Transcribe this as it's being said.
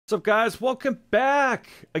What's up, guys? Welcome back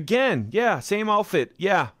again. Yeah, same outfit.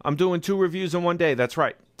 Yeah, I'm doing 2 reviews in one day. That's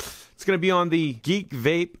right. It's going to be on the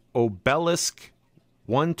GeekVape Obelisk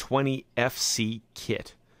 120 FC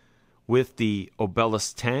kit with the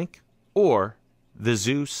Obelisk tank or the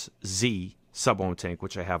Zeus Z sub-ohm tank,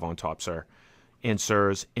 which I have on top, sir. And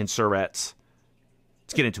sirs, and sirettes.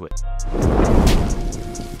 Let's get into it.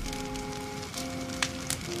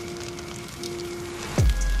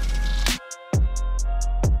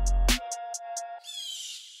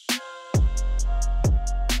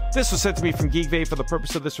 This was sent to me from GeekVape for the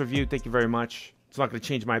purpose of this review. Thank you very much. It's not going to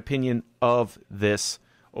change my opinion of this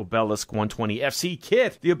Obelisk 120 FC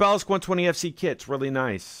kit. The Obelisk 120 FC kit's really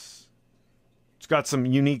nice. It's got some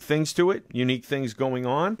unique things to it, unique things going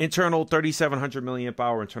on. Internal 3700 milliamp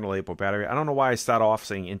hour internal APO battery. I don't know why I start off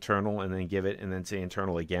saying internal and then give it and then say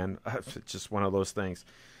internal again. It's just one of those things.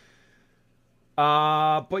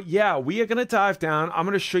 But yeah, we are going to dive down. I'm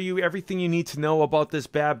going to show you everything you need to know about this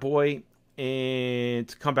bad boy.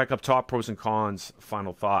 And come back up top, pros and cons,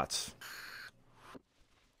 final thoughts.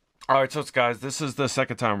 All right, so guys, this is the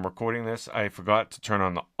second time I'm recording this. I forgot to turn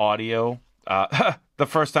on the audio the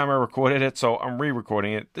first time I recorded it, so I'm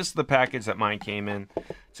re-recording it. This is the package that mine came in.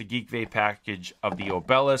 It's a GeekVape package of the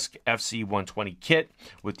Obelisk FC120 kit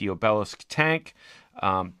with the Obelisk tank.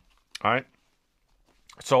 All right,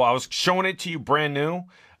 so I was showing it to you brand new.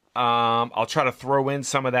 I'll try to throw in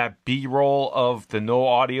some of that B-roll of the no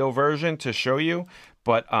audio version to show you,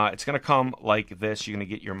 but it's going to come like this. You're going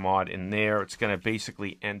to get your mod in there. It's going to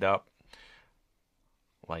basically end up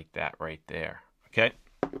like that right there, okay?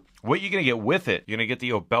 What you're going to get with it, you're going to get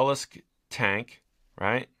the Obelisk tank,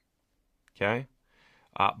 right? Okay?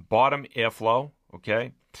 Bottom airflow,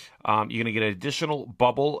 okay? You're going to get an additional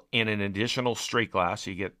bubble and an additional straight glass.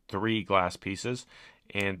 So you get 3 glass pieces,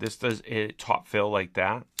 and this does a top fill like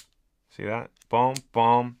that. See that? Boom,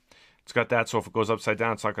 boom. It's got that, so if it goes upside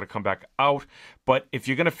down, it's not going to come back out. But if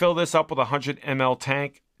you're going to fill this up with a 100 ml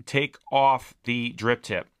tank, take off the drip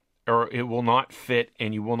tip, or it will not fit,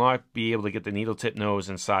 and you will not be able to get the needle tip nose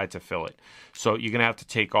inside to fill it. So you're going to have to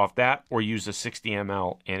take off that, or use a 60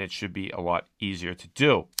 ml, and it should be a lot easier to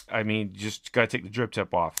do. I mean, you just got to take the drip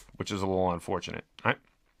tip off, which is a little unfortunate. All right?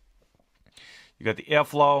 You got the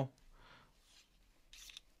airflow.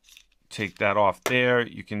 Take that off there.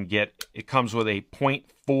 You can get, it comes with a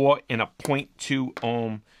 0.4 and a 0.2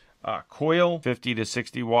 ohm coil, 50 to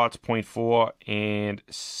 60 watts, 0.4, and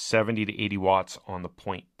 70 to 80 watts on the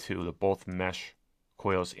 0.2. They're both mesh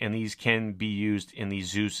coils, and these can be used in the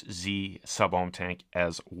Zeus Z sub-ohm tank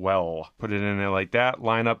as well. Put it in there like that.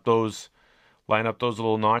 Line up those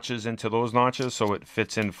little notches into those notches so it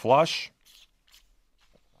fits in flush.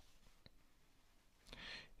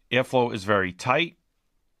 Airflow is very tight,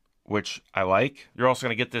 which I like. You're also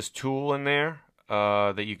going to get this tool in there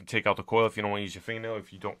that you can take out the coil if you don't want to use your fingernail,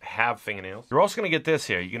 if you don't have fingernails. You're also going to get this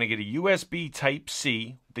here. You're going to get a USB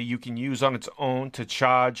Type-C that you can use on its own to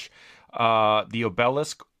charge the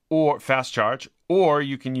Obelisk, or fast charge, or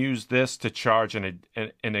you can use this to charge an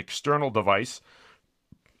external device,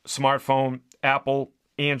 smartphone, Apple,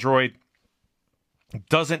 Android,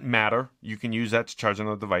 doesn't matter. You can use that to charge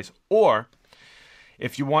another device, or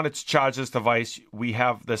if you wanted to charge this device, we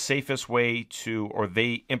have the safest way to, or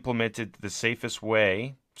they implemented the safest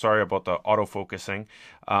way, sorry about the autofocusing,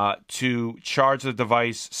 to charge the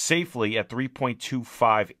device safely at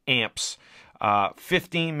 3.25 amps.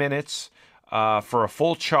 15 minutes for a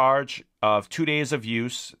full charge of 2 days of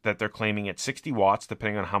use that they're claiming at 60 watts,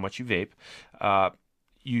 depending on how much you vape,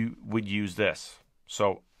 you would use this.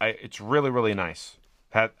 So it's really, really nice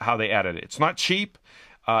how they added it. It's not cheap.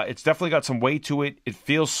 It's definitely got some weight to it. It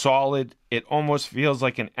feels solid. It almost feels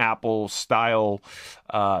like an Apple-style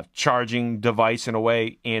charging device in a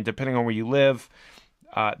way. And depending on where you live,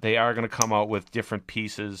 they are going to come out with different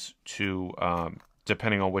pieces to,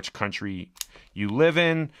 depending on which country you live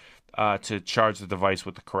in, to charge the device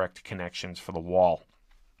with the correct connections for the wall.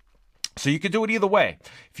 So you could do it either way.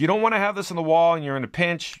 If you don't want to have this in the wall and you're in a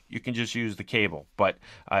pinch, you can just use the cable. But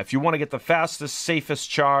if you want to get the fastest, safest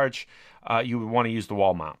charge, you would want to use the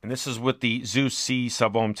wall mount. And this is with the Zeus C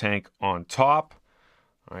sub-ohm tank on top.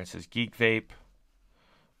 All right, it says GeekVape.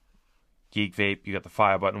 GeekVape, you got the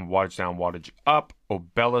fire button, wattage down, wattage up,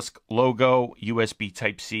 Obelisk logo, USB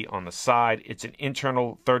Type-C on the side. It's an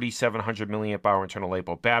internal 3700 milliamp hour internal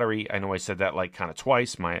LiPo battery. I know I said that like kind of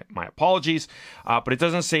twice. My apologies. But it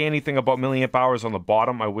doesn't say anything about milliamp hours on the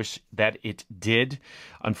bottom. I wish that it did.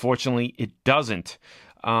 Unfortunately, it doesn't.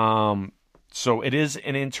 So it is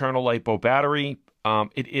an internal LiPo battery.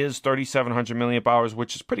 It is 3,700 milliamp hours,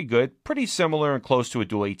 which is pretty good. Pretty similar and close to a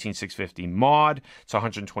dual 18650 mod. It's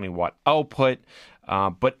 120 watt output.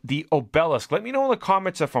 But the Obelisk, let me know in the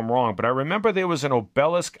comments if I'm wrong, but I remember there was an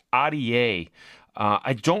Obelisk RDA.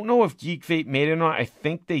 I don't know if GeekVape made it or not. I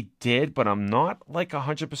think they did, but I'm not like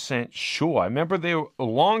 100% sure. I remember they were a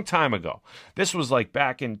long time ago. This was like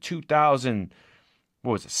back in 2000,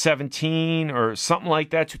 what was it, 17 or something like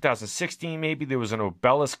that, 2016 maybe. There was an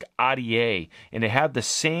Obelisk RDA, and it had the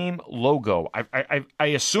same logo. I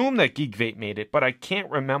assume that GeekVape made it, but I can't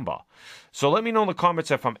remember. So let me know in the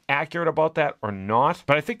comments if I'm accurate about that or not.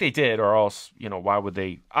 But I think they did, or else, you know, why would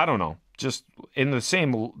they? I don't know. Just in the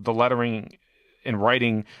same, the lettering and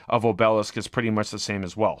writing of Obelisk is pretty much the same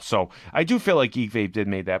as well. So I do feel like GeekVape did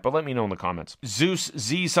make that, but let me know in the comments. Zeus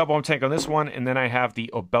Z sub-ohm tank on this one, and then I have the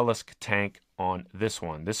Obelisk tank on this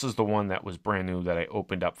one. This is the one that was brand new that I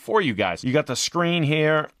opened up for you guys. You got the screen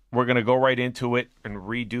here. We're going to go right into it and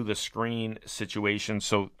redo the screen situation.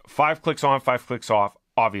 So 5 clicks on, 5 clicks off,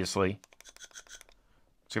 obviously.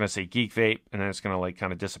 It's going to say GeekVape, and then it's going to like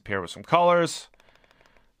kind of disappear with some colors.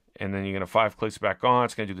 And then you're going to 5 clicks back on.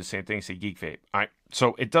 It's going to do the same thing, say GeekVape. All right,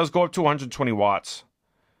 so it does go up to 120 watts.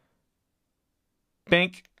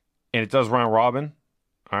 Bink, and it does round robin.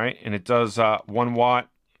 All right, and it does 1 watt.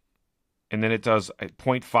 And then it does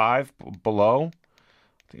 0.5 below.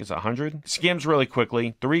 I think it's 100. Skims really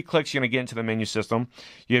quickly. 3 clicks, you're going to get into the menu system.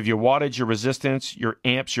 You have your wattage, your resistance, your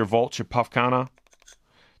amps, your volts, your puff counter.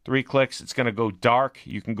 3 clicks, it's going to go dark.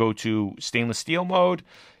 You can go to stainless steel mode.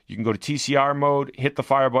 You can go to TCR mode, hit the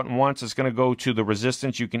fire button once. It's going to go to the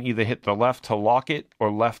resistance. You can either hit the left to lock it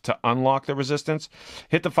or left to unlock the resistance.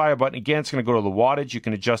 Hit the fire button again. It's going to go to the wattage. You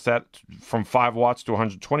can adjust that from 5 watts to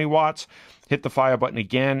 120 watts. Hit the fire button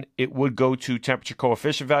again. It would go to temperature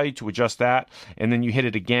coefficient value to adjust that. And then you hit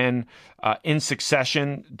it again in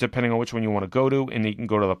succession, depending on which one you want to go to. And then you can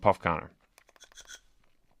go to the puff counter.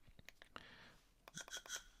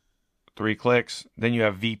 3 clicks. Then you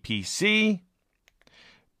have VPC.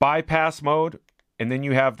 Bypass mode, and then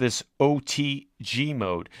you have this OTG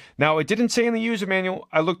mode. Now, it didn't say in the user manual.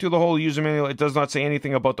 I looked through the whole user manual. It does not say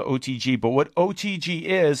anything about the OTG, but what OTG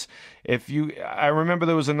is, I remember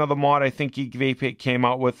there was another mod I think GeekVape came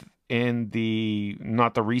out with in the,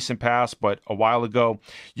 not the recent past, but a while ago.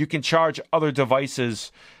 You can charge other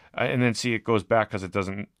devices, and then see it goes back because it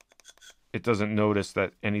doesn't notice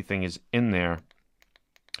that anything is in there.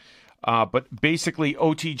 But basically,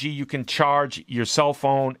 OTG, you can charge your cell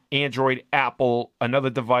phone, Android, Apple, another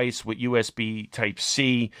device with USB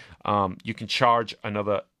Type-C. You can charge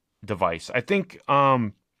another device. I think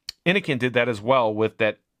Anakin did that as well with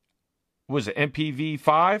that, was it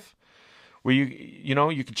MPV5? Where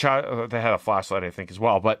you can charge, they had a flashlight, I think, as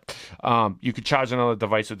well. But you could charge another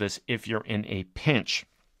device with this if you're in a pinch.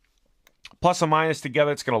 Plus or minus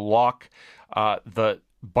together, it's going to lock the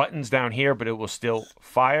buttons down here, but it will still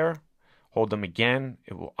fire. Hold them again,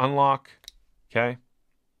 it will unlock, okay?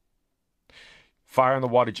 Fire on the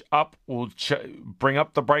wattage up will bring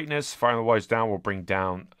up the brightness. Fire on the wattage down will bring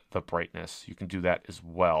down the brightness. You can do that as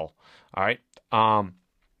well, all right?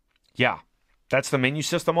 Yeah, that's the menu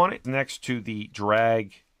system on it. Next to the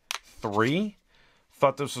Drag 3.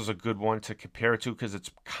 Thought this was a good one to compare it to because it's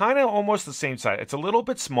kind of almost the same size. It's a little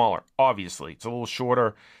bit smaller, obviously. It's a little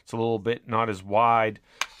shorter. It's a little bit not as wide,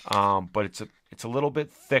 but it's a little bit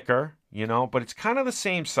thicker, you know, but it's kind of the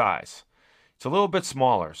same size. It's a little bit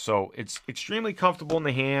smaller, so it's extremely comfortable in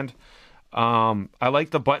the hand. I like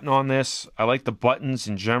the button on this. I like the buttons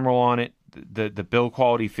in general on it. The build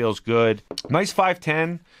quality feels good. Nice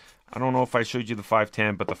 510. I don't know if I showed you the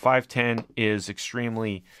 510, but the 510 is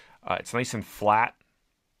extremely, it's nice and flat,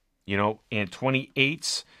 you know, and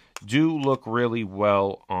 28s do look really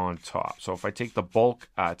well on top. So if I take the bulk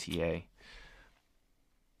RTA,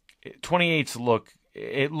 28s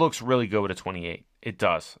looks really good with a 28. It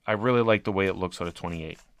does. I really like the way it looks with a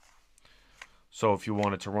 28. So if you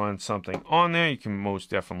wanted to run something on there, you can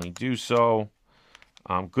most definitely do so.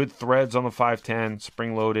 Good threads on the 510,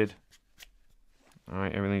 spring loaded. All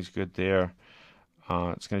right, everything's good there.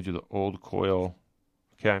 It's going to do the old coil.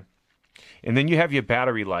 Okay. And then you have your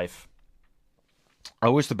battery life. I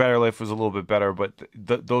wish the battery life was a little bit better, but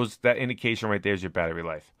that indication right there is your battery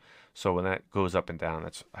life. So when that goes up and down,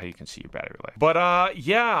 that's how you can see your battery life. But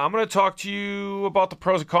yeah, I'm going to talk to you about the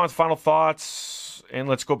pros and cons, final thoughts, and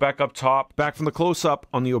let's go back up top. Back from the close-up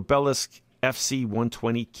on the Obelisk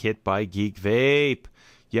FC120 kit by GeekVape.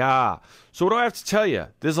 Yeah, so what do I have to tell you?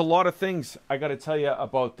 There's a lot of things I got to tell you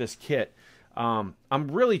about this kit. I'm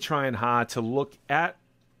really trying hard to look at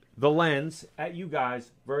the lens, at you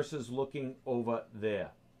guys, versus looking over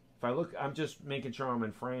there. If I look, I'm just making sure I'm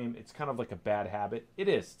in frame. It's kind of like a bad habit. It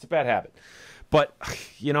is. It's a bad habit. But,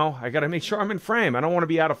 you know, I got to make sure I'm in frame. I don't want to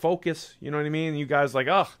be out of focus. You know what I mean? You guys like,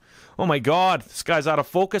 oh my God, this guy's out of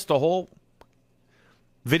focus the whole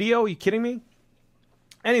video. Are you kidding me?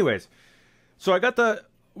 Anyways, so we're going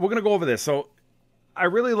to go over this. So I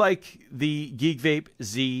really like the GeekVape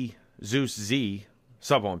Z, Zeus Z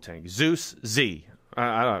sub-ohm tank. Zeus Z.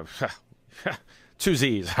 I don't know. 2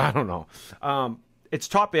 Z's. I don't know. It's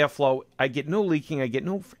top airflow. I get no leaking. I get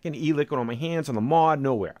no freaking e-liquid on my hands, on the mod,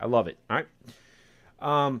 nowhere. I love it. All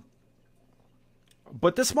right.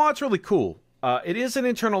 But this mod's really cool. It is an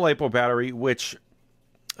internal LiPo battery, which,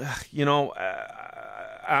 you know,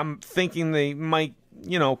 I'm thinking they might,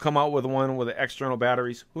 you know, come out with one with external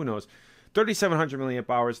batteries. Who knows? 3,700 milliamp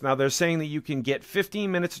hours. Now, they're saying that you can get 15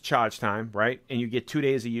 minutes of charge time, right? And you get 2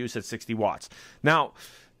 days of use at 60 watts. Now,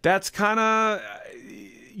 that's kind of...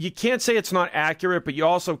 You can't say it's not accurate, but you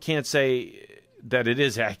also can't say that it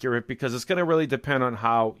is accurate because it's going to really depend on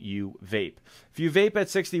how you vape. If you vape at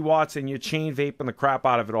 60 watts and you chain vaping the crap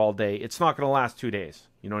out of it all day, it's not going to last 2 days.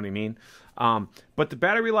 You know what I mean? But the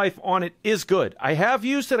battery life on it is good. I have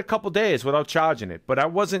used it a couple days without charging it, but I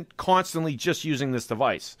wasn't constantly just using this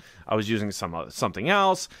device. I was using something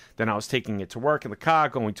else. Then I was taking it to work in the car,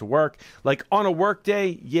 going to work. Like on a work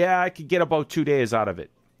day, yeah, I could get about 2 days out of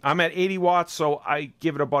it. I'm at 80 watts, so I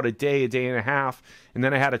give it about a day and a half, and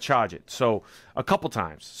then I had to charge it. So a couple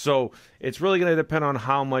times. So it's really going to depend on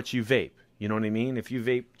how much you vape. You know what I mean? If you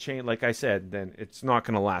vape chain, like I said, then it's not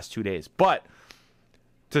going to last 2 days. But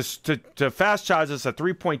to fast charge this at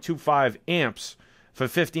 3.25 amps for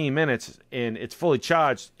 15 minutes and it's fully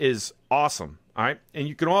charged is awesome. All right. And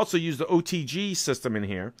you can also use the OTG system in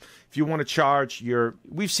here if you want to charge your,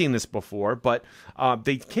 we've seen this before, but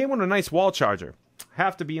they came with a nice wall charger.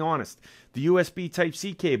 Have to be honest. The USB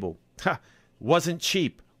Type-C cable wasn't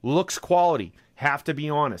cheap. Looks quality. Have to be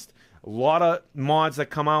honest. A lot of mods that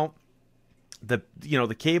come out, the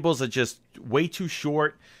cables are just way too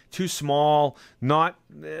short, too small, not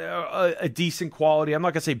a decent quality. I'm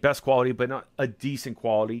not going to say best quality, but not a decent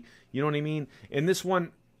quality. You know what I mean? And this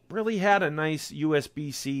one really had a nice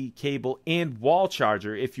USB-C cable and wall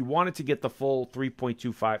charger if you wanted to get the full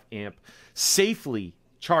 3.25 amp safely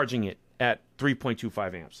charging it at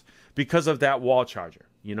 3.25 amps because of that wall charger.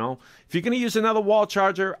 You know, if you're going to use another wall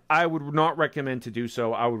charger, I would not recommend to do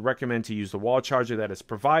so. I would recommend to use the wall charger that is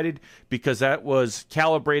provided because that was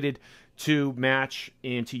calibrated to match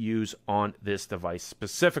and to use on this device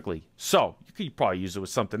specifically. So you could probably use it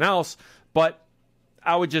with something else, but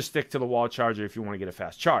I would just stick to the wall charger if you want to get a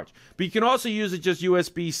fast charge. But you can also use it just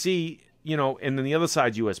USB-C, you know, and then the other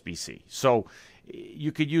side's USB-C. So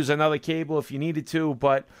you could use another cable if you needed to,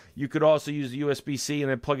 but you could also use the USB-C and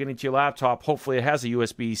then plug it into your laptop. Hopefully it has a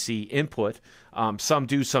USB-C input. Some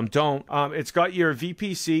do, some don't. It's got your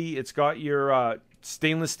VPC. It's got your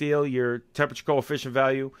stainless steel, your temperature coefficient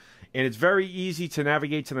value. And it's very easy to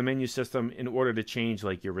navigate to the menu system in order to change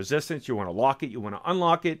like your resistance. You want to lock it. You want to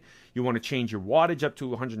unlock it. You want to change your wattage up to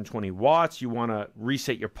 120 watts. You want to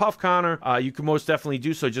reset your puff counter. You can most definitely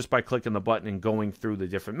do so just by clicking the button and going through the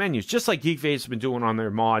different menus. Just like GeekVape's been doing on their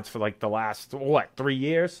mods for like the last, 3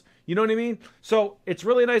 years? You know what I mean? So it's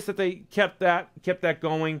really nice that they kept that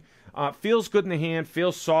going. Feels good in the hand.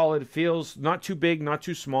 Feels solid. Feels not too big, not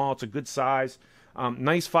too small. It's a good size.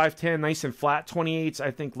 Nice 510, nice and flat. 28s,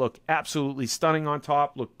 I think, look absolutely stunning on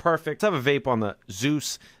top. Look perfect. Let's have a vape on the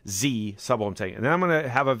Zeus Z sub-ohm tank. And then I'm going to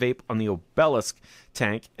have a vape on the Obelisk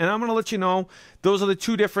tank. And I'm going to let you know, those are the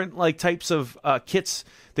two different types of kits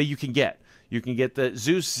that you can get. You can get the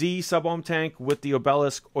Zeus Z sub-ohm tank with the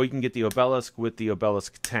Obelisk, or you can get the Obelisk with the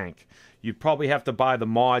Obelisk tank. You'd probably have to buy the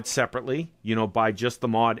mod separately, buy just the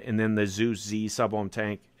mod and then the Zeus Z sub-ohm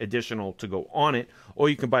tank additional to go on it. Or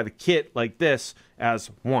you can buy the kit like this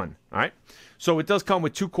as one, all right? So it does come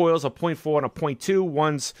with two coils, a 0.4 and a 0.2.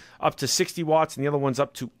 One's up to 60 watts and the other one's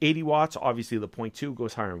up to 80 watts. Obviously, the 0.2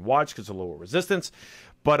 goes higher in watts because of lower resistance.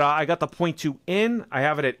 But I got the 0.2 in. I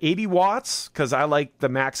have it at 80 watts because I like the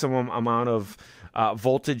maximum amount of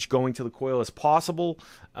voltage going to the coil as possible.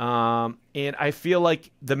 And I feel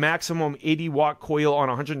like the maximum 80 watt coil on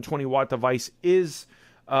a 120 watt device is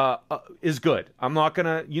good. I'm not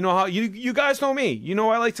gonna, how you guys know me.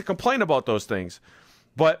 I like to complain about those things,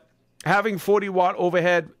 but having 40 watt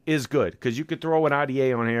overhead is good because you could throw an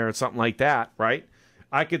RDA on here or something like that, right?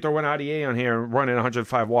 I could throw an RDA on here and run at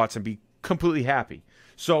 105 watts and be completely happy.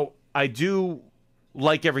 So I do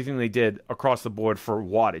like everything they did across the board for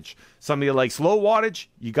wattage. Somebody that likes low wattage,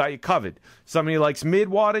 you got you covered. Somebody that likes mid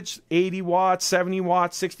wattage, 80 watts, 70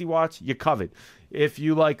 watts, 60 watts, you covered. If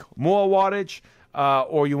you like more wattage,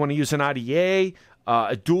 or you want to use an RDA,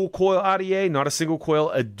 a dual coil RDA, not a single coil,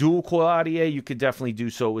 a dual coil RDA, you could definitely do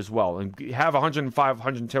so as well. And have 105,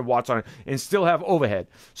 110 watts on it and still have overhead.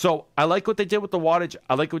 So I like what they did with the wattage.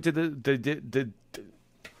 I like what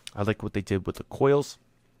I like what they did with the coils.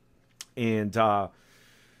 And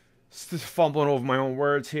fumbling over my own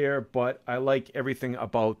words here, but I like everything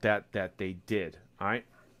about that they did. All right.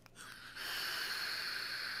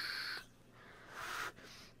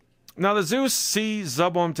 Now the Zeus C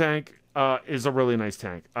sub-ohm tank is a really nice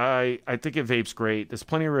tank. I think it vapes great. There's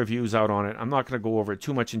plenty of reviews out on it. I'm not going to go over it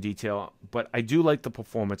too much in detail, but I do like the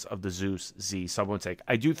performance of the Zeus Z sub-ohm tank.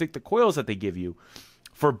 I do think the coils that they give you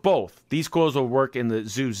for both, these coils will work in the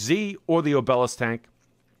Zeus Z or the Obelisk tank,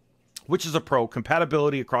 which is a pro.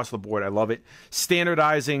 Compatibility across the board. I love it.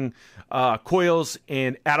 Standardizing coils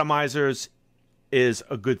and atomizers is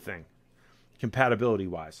a good thing,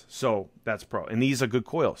 compatibility-wise. So that's pro. And these are good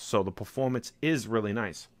coils, so the performance is really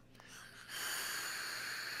nice.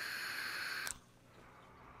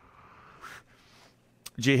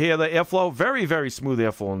 Did you hear the airflow? Very, very smooth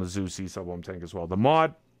airflow on the Zeus C sub-ohm tank as well. The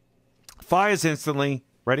mod fires instantly.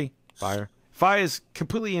 Ready? Fire. Fires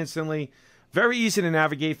completely instantly. Very easy to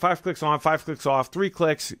navigate. 5 clicks on, 5 clicks off, 3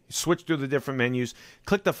 clicks. Switch through the different menus.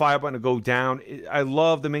 Click the fire button to go down. I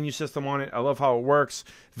love the menu system on it. I love how it works.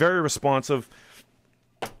 Very responsive.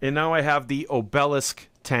 And now I have the Obelisk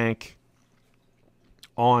tank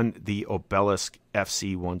on the Obelisk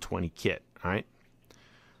FC120 kit. All right.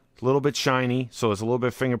 A little bit shiny, so there's a little bit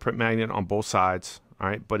of fingerprint magnet on both sides. All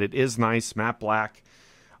right, but it is nice, matte black.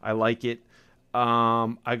 I like it.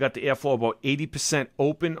 I got the airflow about 80%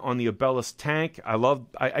 open on the Obelisk tank.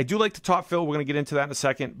 I do like the top fill. We're going to get into that in a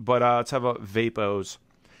second, but let's have a vapors.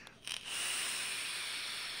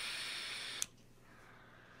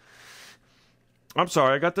 I'm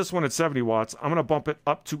sorry, I got this one at 70 watts. I'm going to bump it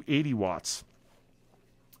up to 80 watts.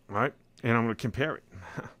 All right, and I'm going to compare it.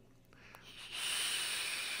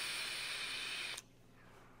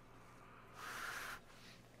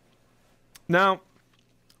 Now,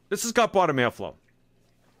 this has got bottom airflow.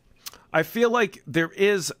 I feel like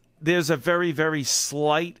there's a very, very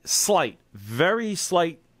very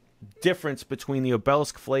slight difference between the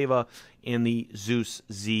Obelisk flavor and the Zeus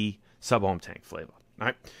Z sub-ohm tank flavor. All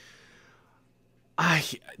right. I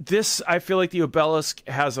feel like the Obelisk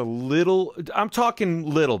has a little, I'm talking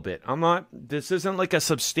little bit. This isn't like a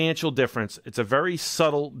substantial difference. It's a very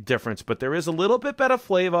subtle difference, but there is a little bit better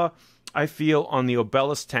flavor, I feel, on the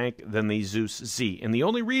Obelisk tank than the Zeus Z. And the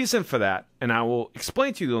only reason for that, and I will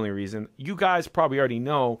explain to you the only reason, you guys probably already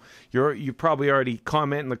know, you probably already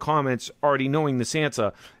comment in the comments already knowing this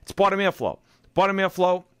answer, it's bottom airflow. Bottom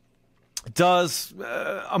airflow does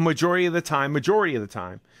a majority of the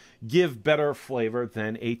time, give better flavor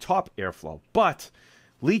than a top airflow. But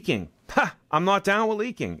leaking, I'm not down with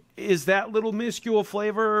leaking. Is that little minuscule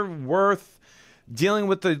flavor worth dealing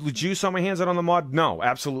with the juice on my hands and on the mod? No,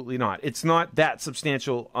 absolutely not. It's not that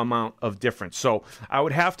substantial amount of difference. So I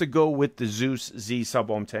would have to go with the Zeus Z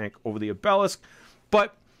sub-ohm tank over the Obelisk.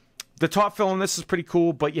 But the top fill on this is pretty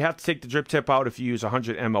cool, but you have to take the drip tip out if you use a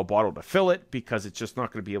 100 ml bottle to fill it, because it's just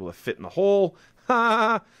not going to be able to fit in the hole.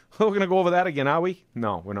 We're going to go over that again, are we?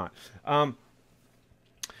 No, we're not.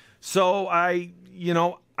 So I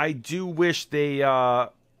do wish they, in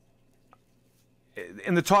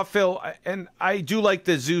the top fill, and I do like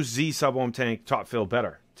the Zeus Z sub-ohm tank top fill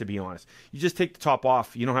better, to be honest. You just take the top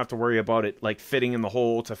off. You don't have to worry about it like fitting in the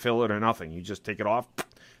hole to fill it or nothing. You just take it off,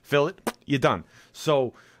 fill it, you're done.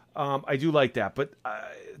 So I do like that. But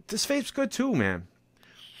this vape's good too, man.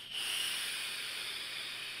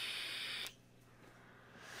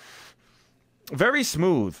 Very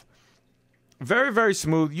smooth. Very, very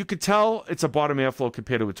smooth. You could tell it's a bottom airflow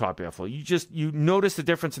compared to a top airflow. You notice the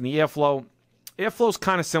difference in the airflow. Airflow's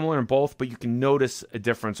kind of similar in both, but you can notice a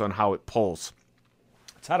difference on how it pulls.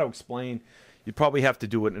 It's hard to explain. You probably have to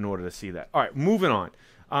do it in order to see that. All right, moving on.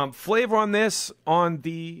 Flavor on this, on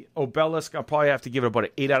the Obelisk, I'll probably have to give it about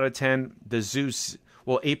an 8 out of 10. The Zeus,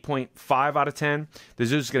 well, 8.5 out of 10. The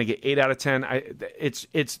Zeus is going to get 8 out of 10.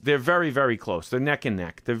 They're very, very close. They're neck and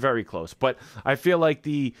neck. They're very close. But I feel like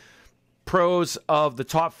the pros of the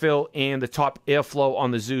top fill and the top airflow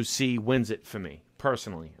on the Zeus C wins it for me,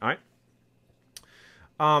 personally. All right.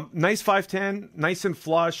 Nice 510, nice and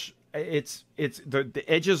flush. The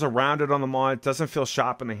edges are rounded on the mod. It doesn't feel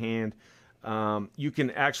sharp in the hand. You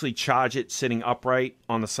can actually charge it sitting upright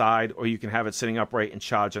on the side, or you can have it sitting upright and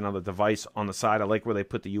charge another device on the side. I like where they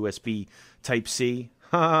put the USB Type-C.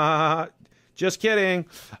 Just kidding.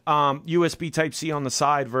 USB Type-C on the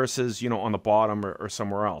side versus, on the bottom or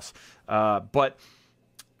somewhere else. But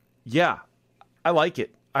yeah, I like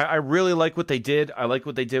it. I really like what they did. I like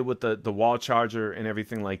what they did with the wall charger and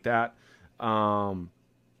everything like that.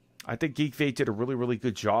 I think GeekVape did a really, really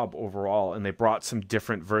good job overall, and they brought some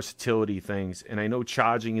different versatility things. And I know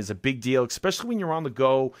charging is a big deal, especially when you're on the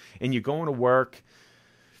go and you're going to work.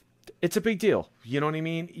 It's a big deal. You know what I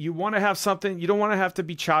mean? You want to have something. You don't want to have to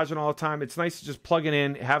be charging all the time. It's nice to just plug it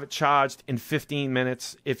in, have it charged in 15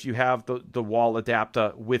 minutes if you have the wall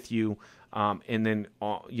adapter with you, and then,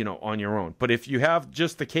 you know, on your own. But if you have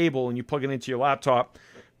just the cable and you plug it into your laptop,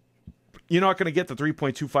 you're not going to get the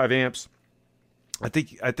 3.25 amps. I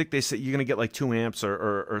think they said you're going to get like 2 amps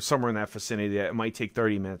or somewhere in that vicinity. It might take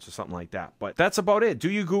 30 minutes or something like that. But that's about it. Do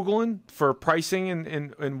your Googling for pricing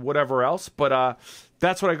and whatever else. But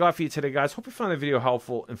that's what I got for you today, guys. Hope you found the video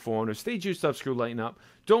helpful, informative. Stay juiced up, screw lighten up.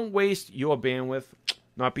 Don't waste your bandwidth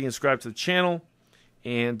not being subscribed to the channel.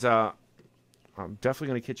 And I'm definitely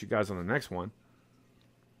going to catch you guys on the next one.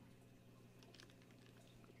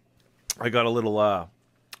 I got a little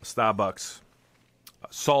Starbucks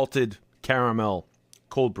salted caramel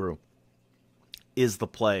cold brew is the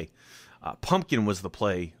play. Pumpkin was the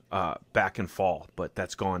play back in fall, but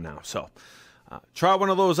that's gone now. So try one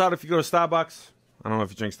of those out if you go to Starbucks. I don't know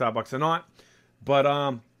if you drink Starbucks or not, but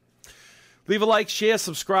leave a like, share,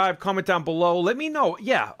 subscribe, comment down below. Let me know.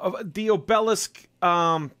 Yeah, the Obelisk.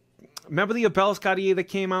 Remember the Obelisk IDA that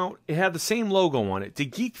came out? It had the same logo on it.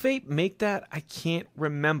 Did GeekVape make that? I can't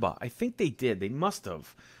remember. I think they did. They must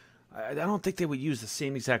have. I don't think they would use the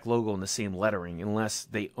same exact logo and the same lettering unless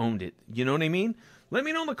they owned it. You know what I mean? Let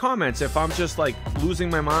me know in the comments if I'm just like losing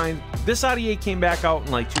my mind. This IDA came back out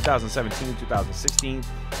in like 2017, 2016.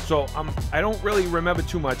 So I don't really remember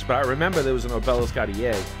too much, but I remember there was an Obelisk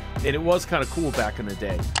IDA, and it was kind of cool back in the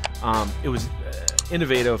day. It was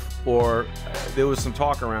innovative, or there was some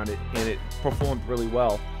talk around it, and it performed really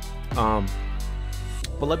well.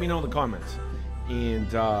 But let me know in the comments. And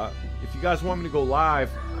if you guys want me to go live,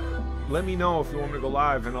 let me know if you want me to go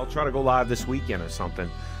live, and I'll try to go live this weekend or something.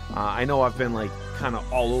 I know I've been like kind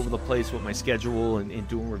of all over the place with my schedule and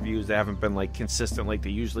doing reviews. They haven't been like consistent like they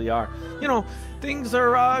usually are. You know, things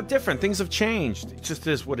are different. Things have changed. It just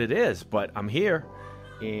is what it is. But I'm here,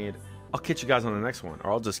 and I'll catch you guys on the next one,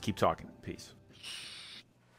 or I'll just keep talking. Peace.